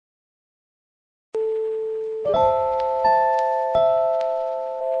Hi,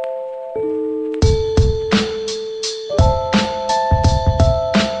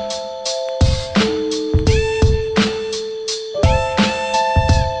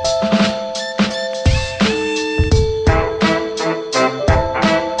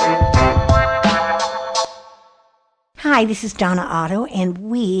 this is Donna Otto, and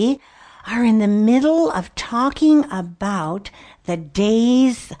we are in the middle of talking about the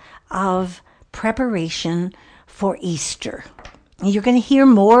days of preparation for Easter. You're going to hear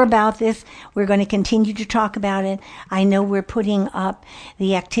more about this. We're going to continue to talk about it. I know we're putting up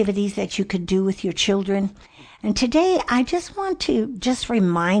the activities that you could do with your children. And today, I just want to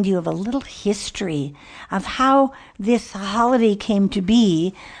remind you of a little history of how this holiday came to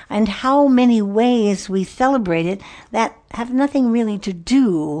be and how many ways we celebrate it that have nothing really to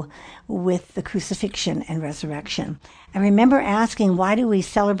do with the crucifixion and resurrection. I remember asking, why do we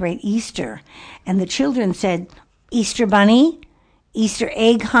celebrate Easter? And the children said, Easter bunny, Easter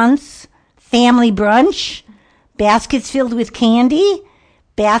egg hunts, family brunch, baskets filled with candy,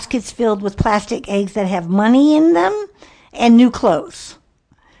 baskets filled with plastic eggs that have money in them, and new clothes.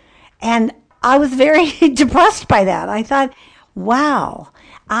 And I was very depressed by that. I thought, wow,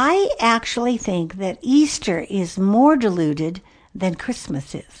 I actually think that Easter is more diluted than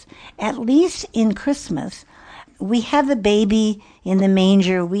Christmas is. At least in Christmas, we have the baby in the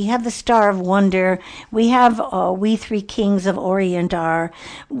manger. We have the Star of Wonder. We have We Three Kings of Orient are.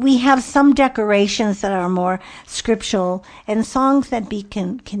 We have some decorations that are more scriptural and songs that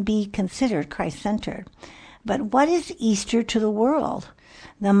can be considered Christ-centered. But what is Easter to the world?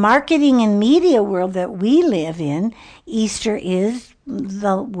 The marketing and media world that we live in, Easter is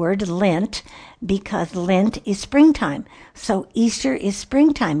the word Lent because Lent is springtime. So Easter is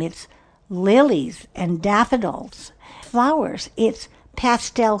springtime. It's lilies and daffodils, flowers. It's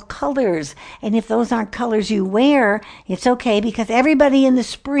pastel colors. And if those aren't colors you wear, it's okay because everybody in the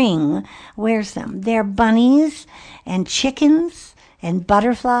spring wears them. They're bunnies and chickens and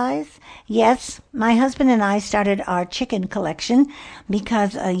butterflies. Yes, my husband and I started our chicken collection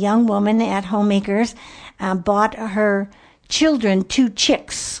because a young woman at Homemakers bought her children 2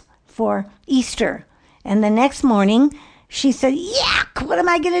 chicks for Easter. And the next morning, she said, yuck, what am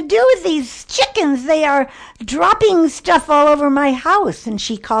I going to do with these chickens? They are dropping stuff all over my house. And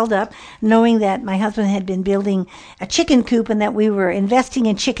she called up knowing that my husband had been building a chicken coop and that we were investing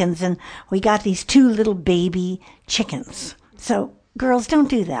in chickens. And we got these 2 little baby chickens. So girls, don't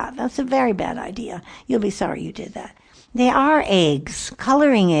do that. That's a very bad idea. You'll be sorry you did that. They are eggs,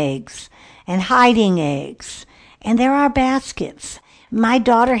 coloring eggs and hiding eggs. And there are baskets. My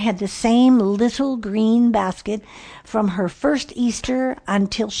daughter had the same little green basket from her first Easter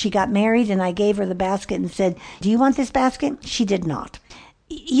until she got married, and I gave her the basket and said, do you want this basket? She did not.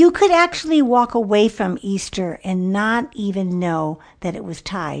 You could actually walk away from Easter and not even know that it was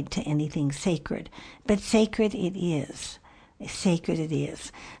tied to anything sacred, but sacred it is. Sacred it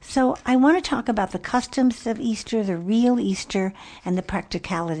is. So I want to talk about the customs of Easter, the real Easter, and the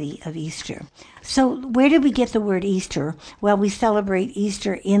practicality of Easter. So where did we get the word Easter? Well, we celebrate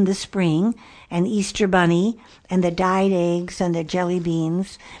Easter in the spring, and Easter bunny, and the dyed eggs, and the jelly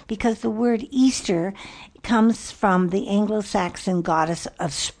beans, because the word Easter comes from the Anglo-Saxon goddess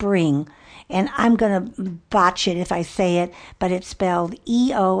of spring. And I'm going to botch it if I say it, but it's spelled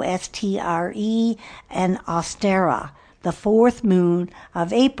Eostre and Ostera, the 4th moon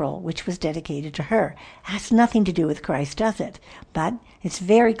of April, which was dedicated to her. It has nothing to do with Christ, does it? But it's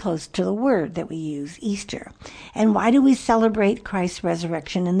very close to the word that we use, Easter. And why do we celebrate Christ's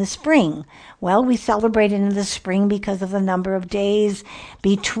resurrection in the spring? Well, we celebrate it in the spring because of the number of days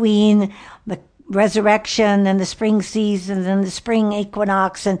between the resurrection and the spring season and the spring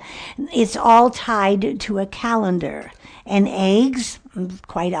equinox, and it's all tied to a calendar. And eggs,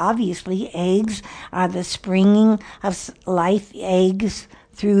 quite obviously, eggs are the springing of life, eggs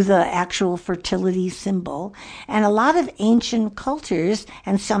through the actual fertility symbol. And a lot of ancient cultures,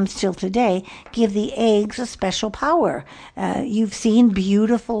 and some still today, give the eggs a special power. You've seen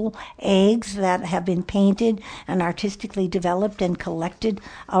beautiful eggs that have been painted and artistically developed and collected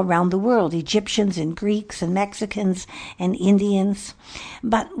around the world, Egyptians and Greeks and Mexicans and Indians.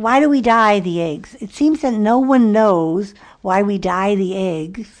 But why do we dye the eggs? It seems that no one knows why we dye the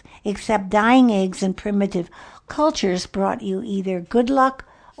eggs, except dyeing eggs in primitive cultures brought you either good luck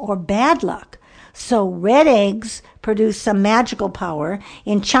or bad luck. So red eggs produced some magical power.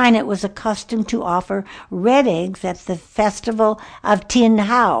 In China, it was accustomed to offer red eggs at the festival of Tin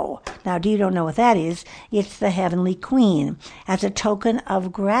Hao. Now, you don't know what that is? It's the heavenly queen, as a token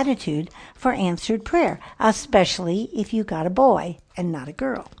of gratitude for answered prayer, especially if you got a boy and not a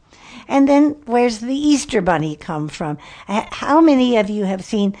girl. And then where's the Easter Bunny come from? How many of you have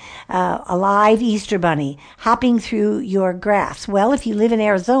seen a live Easter Bunny hopping through your grass? Well, if you live in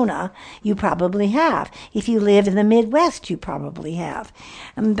Arizona, you probably have. If you live in the Midwest, you probably have.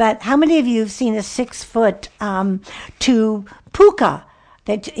 But how many of you have seen a 6-foot to puka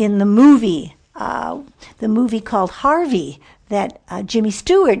that in the movie called Harvey that Jimmy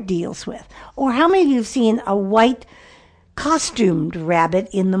Stewart deals with? Or how many of you have seen a white costumed rabbit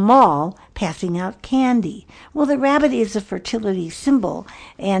in the mall passing out candy? Well, the rabbit is a fertility symbol,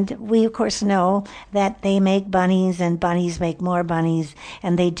 and we of course know that they make bunnies and bunnies make more bunnies,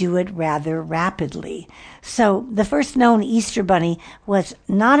 and they do it rather rapidly. So the first known Easter bunny was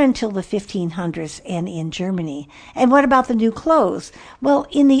not until the 1500s and in Germany. And what about the new clothes? Well,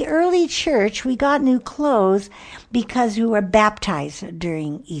 in the early church, we got new clothes because we were baptized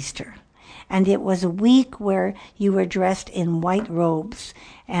during Easter. And it was a week where you were dressed in white robes,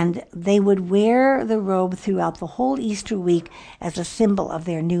 and they would wear the robe throughout the whole Easter week as a symbol of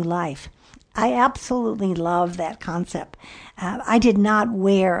their new life. I absolutely love that concept. I did not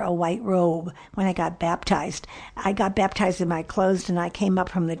wear a white robe when I got baptized. I got baptized in my clothes, and I came up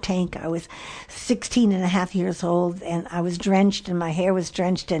from the tank. I was 16 and a half years old, and I was drenched, and my hair was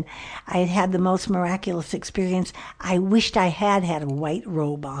drenched, and I had had the most miraculous experience. I wished I had had a white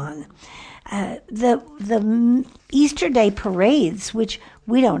robe on. The Easter Day parades, which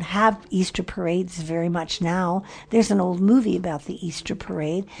we don't have Easter parades very much now. There's an old movie about the Easter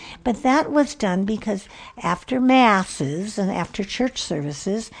parade, but that was done because after masses and after church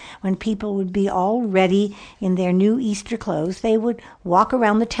services, when people would be all ready in their new Easter clothes, they would walk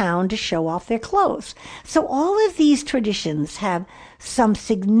around the town to show off their clothes. So all of these traditions have some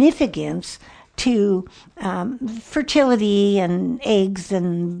significance to fertility and eggs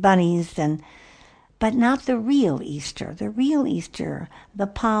and bunnies, but not the real Easter. The real Easter, the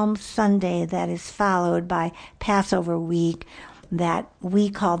Palm Sunday that is followed by Passover week, that we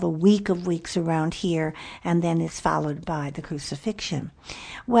call the Week of Weeks around here, and then is followed by the crucifixion.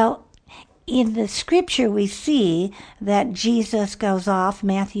 Well, in the scripture, we see that Jesus goes off,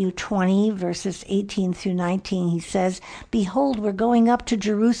 Matthew 20, verses 18 through 19. He says, "Behold, we're going up to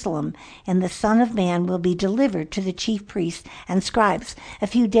Jerusalem, and the Son of Man will be delivered to the chief priests and scribes." A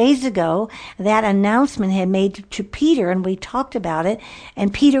few days ago, that announcement had made to Peter, and we talked about it,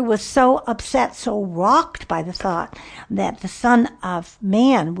 and Peter was so upset, so rocked by the thought that the Son of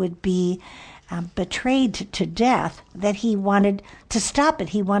Man would be betrayed to death, that he wanted to stop it.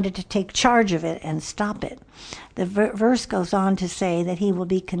 He wanted to take charge of it and stop it. The verse goes on to say that he will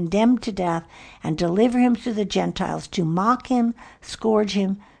be condemned to death and deliver him to the Gentiles to mock him, scourge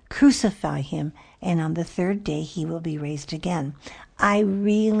him, crucify him, and on the third day he will be raised again. I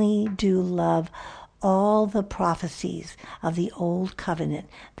really do love all the prophecies of the Old Covenant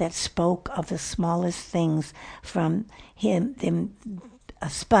that spoke of the smallest things, from a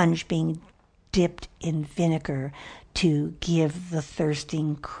sponge being dipped in vinegar to give the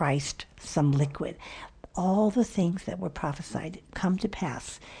thirsting Christ some liquid. All the things that were prophesied come to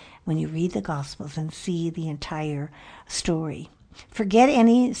pass when you read the Gospels and see the entire story. Forget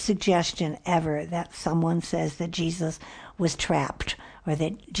any suggestion ever that someone says that Jesus was trapped, or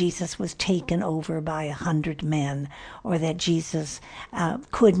that Jesus was taken over by 100 men, or that Jesus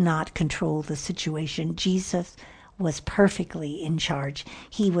could not control the situation. Jesus was perfectly in charge.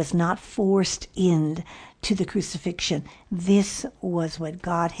 He was not forced into the crucifixion. This was what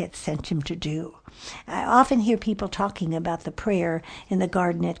God had sent him to do. I often hear people talking about the prayer in the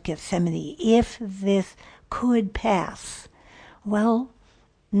garden at Gethsemane, if this could pass. Well,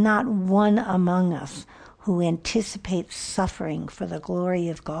 not one among us who anticipates suffering for the glory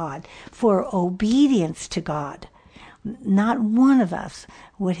of God, for obedience to God, not one of us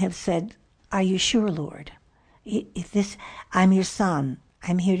would have said, "Are you sure, Lord? I'm your son.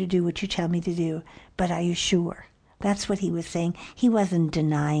 I'm here to do what you tell me to do, but are you sure?" That's what he was saying. He wasn't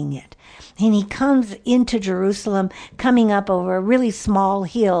denying it. And he comes into Jerusalem, coming up over a really small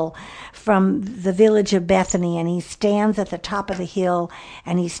hill from the village of Bethany, and he stands at the top of the hill,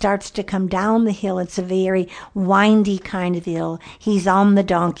 and he starts to come down the hill. It's a very windy kind of hill. He's on the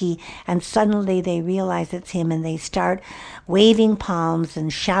donkey, and suddenly they realize it's him, and they start waving palms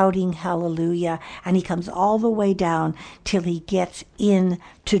and shouting hallelujah, and he comes all the way down till he gets in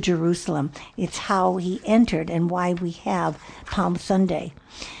to Jerusalem. It's how he entered and why we have Palm Sunday.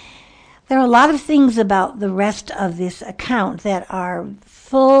 There are a lot of things about the rest of this account that are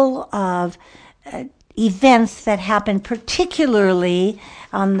full of events that happened, particularly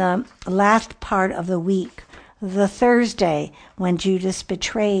on the last part of the week, the Thursday when Judas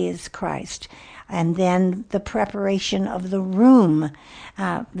betrays Christ, and then the preparation of the room.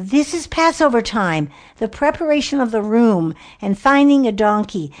 This is Passover time. The preparation of the room and finding a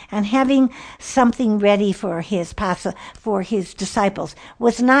donkey and having something ready for his disciples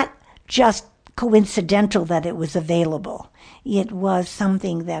was not just coincidental that it was available. It was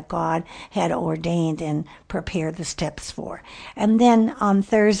something that God had ordained and prepared the steps for. And then on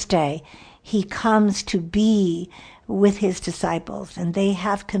Thursday, he comes to be with his disciples, and they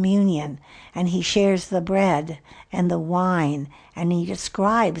have communion, and he shares the bread and the wine, and he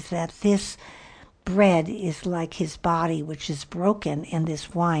describes that this bread is like his body, which is broken, and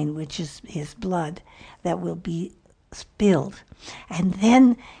this wine, which is his blood, that will be spilled. And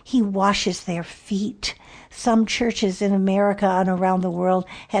then he washes their feet. Some churches in America and around the world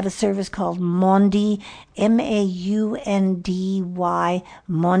have a service called Maundy, Maundy,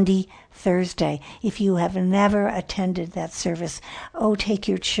 Maundy Thursday. If you have never attended that service, take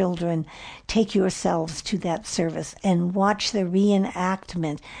your children, take yourselves to that service and watch the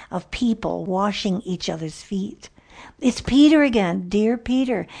reenactment of people washing each other's feet. It's Peter again, dear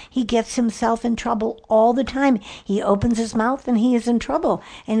Peter. He gets himself in trouble all the time. He opens his mouth and he is in trouble.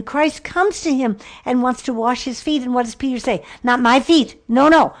 And Christ comes to him and wants to wash his feet. And what does Peter say? Not my feet.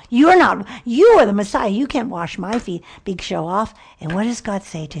 No, you're not. You are the Messiah. You can't wash my feet. Big show off. And what does God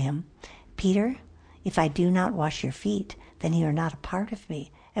say to him? Peter, if I do not wash your feet, then you are not a part of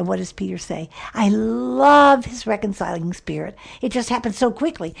me. And what does Peter say? I love his reconciling spirit. It just happens so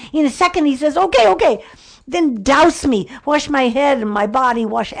quickly. In a second, he says, okay. Then douse me, wash my head and my body,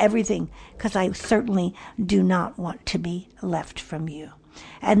 wash everything, because I certainly do not want to be left from you.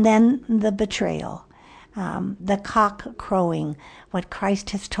 And then the betrayal, the cock crowing, what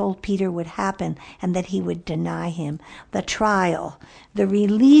Christ has told Peter would happen and that he would deny him, the trial, the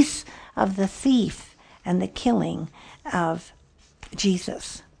release of the thief, and the killing of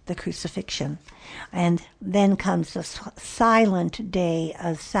Jesus, the crucifixion. And then comes the silent day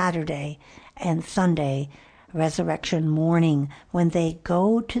of Saturday and Sunday, resurrection morning, when they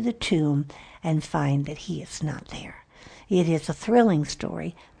go to the tomb and find that he is not there. It is a thrilling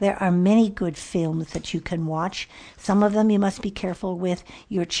story. There are many good films that you can watch. Some of them you must be careful with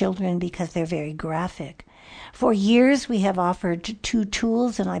your children because they're very graphic. For years, we have offered 2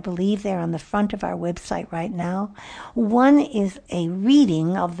 tools, and I believe they're on the front of our website right now. One is a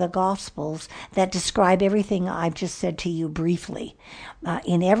reading of the Gospels that describe everything I've just said to you briefly.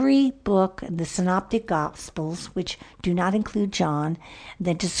 In every book, the Synoptic Gospels, which do not include John,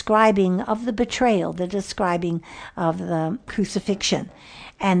 the describing of the betrayal, the describing of the crucifixion.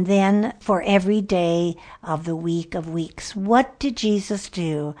 And then for every day of the week of weeks, what did Jesus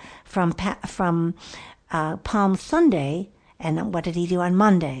do from Palm Sunday, and what did he do on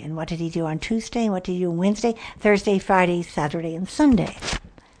Monday, and what did he do on Tuesday, and what did he do on Wednesday, Thursday, Friday, Saturday, and Sunday.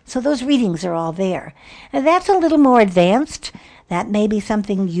 So those readings are all there. Now that's a little more advanced. That may be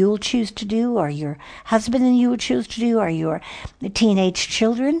something you'll choose to do, or your husband and you will choose to do, or your teenage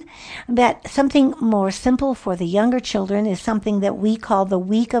children. But something more simple for the younger children is something that we call the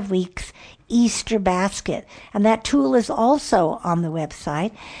Week of Weeks Easter Basket. And that tool is also on the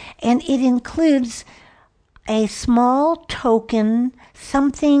website, and it includes a small token,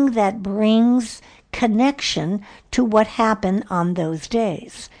 something that brings connection to what happened on those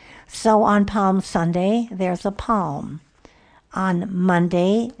days. So on Palm Sunday, there's a palm. On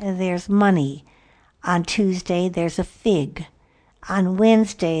Monday, there's money. On Tuesday, there's a fig. On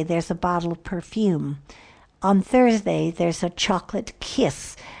Wednesday, there's a bottle of perfume. On Thursday, there's a chocolate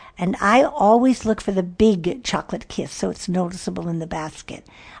kiss. And I always look for the big chocolate kiss so it's noticeable in the basket.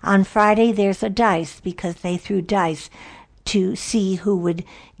 On Friday, there's a dice because they threw dice to see who would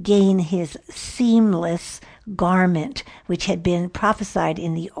gain his seamless garment, which had been prophesied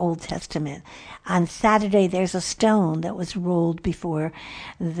in the Old Testament. On Saturday, there's a stone that was rolled before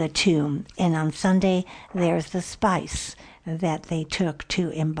the tomb. And on Sunday, there's the spice that they took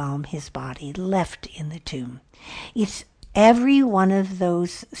to embalm his body, left in the tomb. It's every one of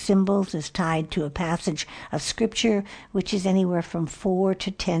those symbols is tied to a passage of Scripture, which is anywhere from 4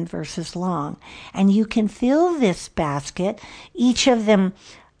 to 10 verses long. And you can fill this basket, each of them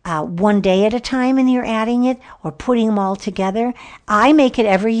one day at a time and you're adding it or putting them all together. I make it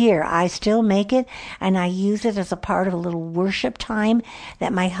every year. I still make it, and I use it as a part of a little worship time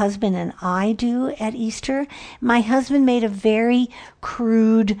that my husband and I do at Easter. My husband made a very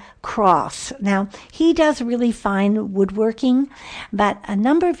crude cross. Now, he does really fine woodworking, but a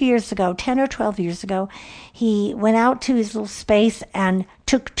number of years ago, 10 or 12 years ago, he went out to his little space and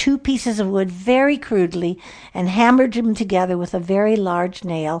took two pieces of wood very crudely and hammered them together with a very large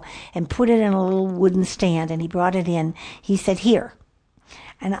nail and put it in a little wooden stand, and he brought it in. He said, "Here."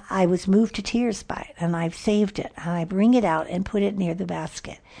 And I was moved to tears by it, and I've saved it, and I bring it out and put it near the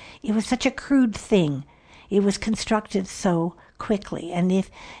basket. It was such a crude thing. It was constructed so quickly. And if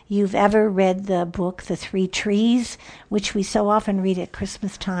you've ever read the book, The Three Trees, which we so often read at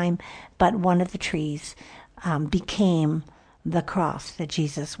Christmas time, but one of the trees became the cross that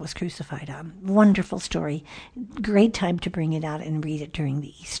Jesus was crucified on. Wonderful story. Great time to bring it out and read it during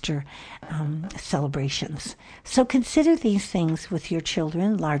the Easter celebrations. So consider these things with your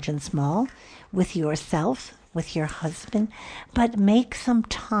children, large and small, with yourself, with your husband, but make some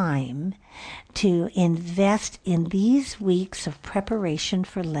time to invest in these weeks of preparation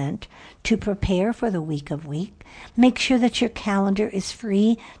for Lent, to prepare for the week of week. Make sure that your calendar is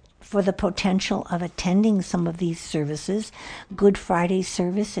free for the potential of attending some of these services. Good Friday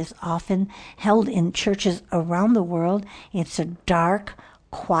service is often held in churches around the world. It's a dark,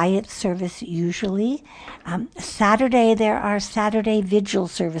 quiet service usually. Saturday, there are Saturday vigil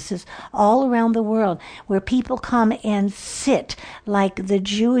services all around the world where people come and sit like the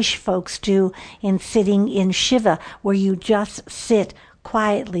Jewish folks do in sitting in Shiva, where you just sit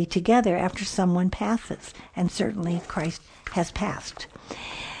quietly together after someone passes, and certainly Christ has passed.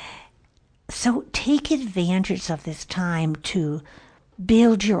 So take advantage of this time to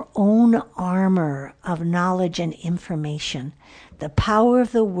build your own armor of knowledge and information. The power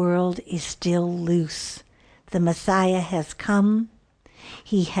of the world is still loose. The Messiah has come.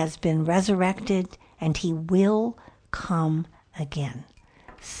 He has been resurrected, and he will come again.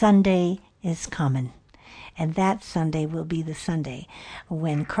 Sunday is coming. And that Sunday will be the Sunday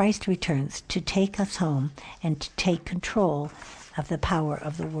when Christ returns to take us home and to take control of the power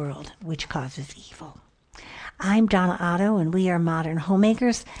of the world, which causes evil. I'm Donna Otto, and we are Modern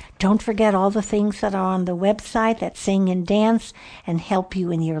Homemakers. Don't forget all the things that are on the website that sing and dance and help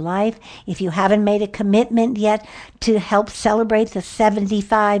you in your life. If you haven't made a commitment yet to help celebrate the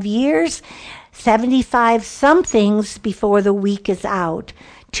 75 years, 75 somethings before the week is out,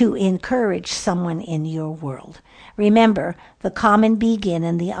 to encourage someone in your world. Remember, the common begin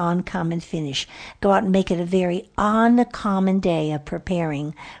and the uncommon finish. Go out and make it a very uncommon day of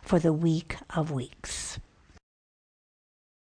preparing for the week of weeks.